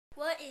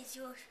is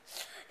your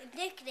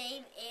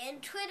nickname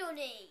and Twitter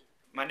name?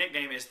 My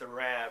nickname is the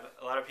Rab.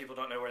 A lot of people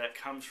don't know where that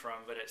comes from,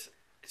 but it's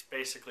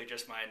basically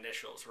just my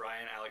initials,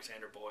 Ryan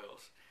Alexander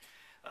Boyles.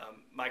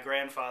 My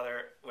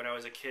grandfather, when I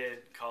was a kid,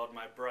 called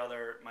my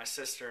brother, my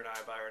sister, and I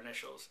by our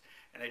initials,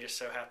 and they just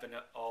so happened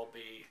to all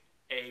be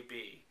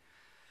AB.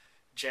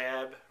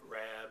 Jab,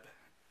 Rab,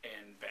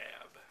 and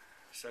Bab.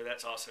 So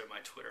that's also my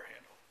Twitter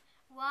handle.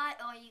 Why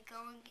are you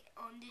going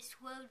on this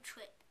road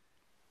trip?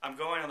 I'm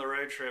going on the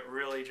road trip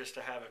really just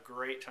to have a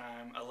great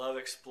time. I love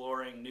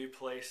exploring new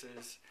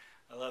places.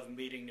 I love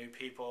meeting new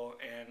people,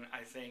 and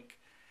I think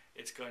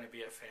it's going to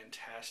be a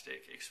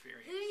fantastic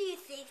experience. Who do you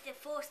think the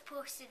fourth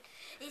person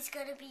is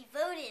going to be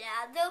voted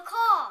out of their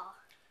car?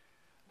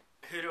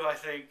 Who do I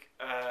think?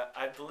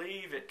 I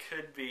believe it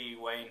could be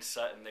Wayne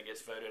Sutton that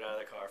gets voted out of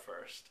the car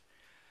first.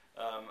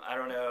 I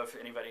don't know if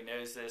anybody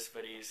knows this,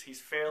 but he's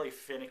fairly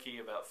finicky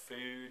about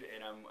food,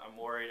 and I'm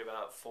worried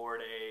about 4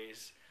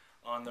 days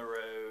on the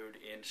road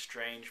in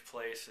strange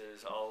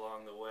places all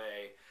along the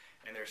way,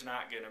 and there's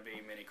not going to be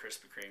many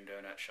Krispy Kreme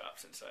donut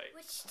shops in sight.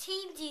 Which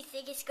team do you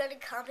think is going to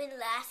come in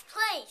last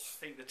place?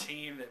 I think the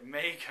team that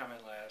may come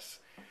in last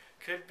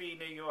could be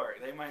New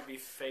York. They might be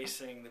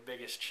facing the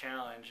biggest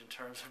challenge in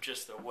terms of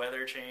just the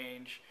weather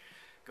change,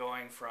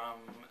 going from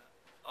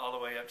all the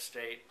way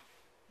upstate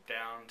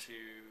down to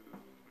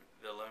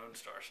the Lone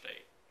Star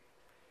State.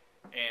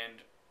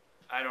 And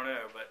I don't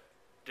know, but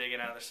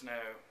digging out of the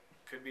snow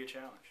could be a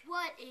challenge.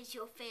 What is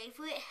your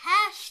favorite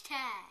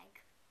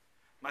hashtag?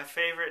 My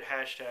favorite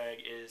hashtag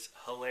is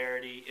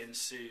Hilarity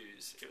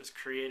Ensues. It was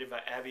created by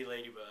Abby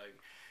Ladybug,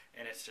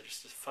 and it's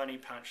just a funny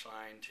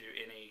punchline to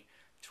any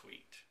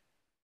tweet.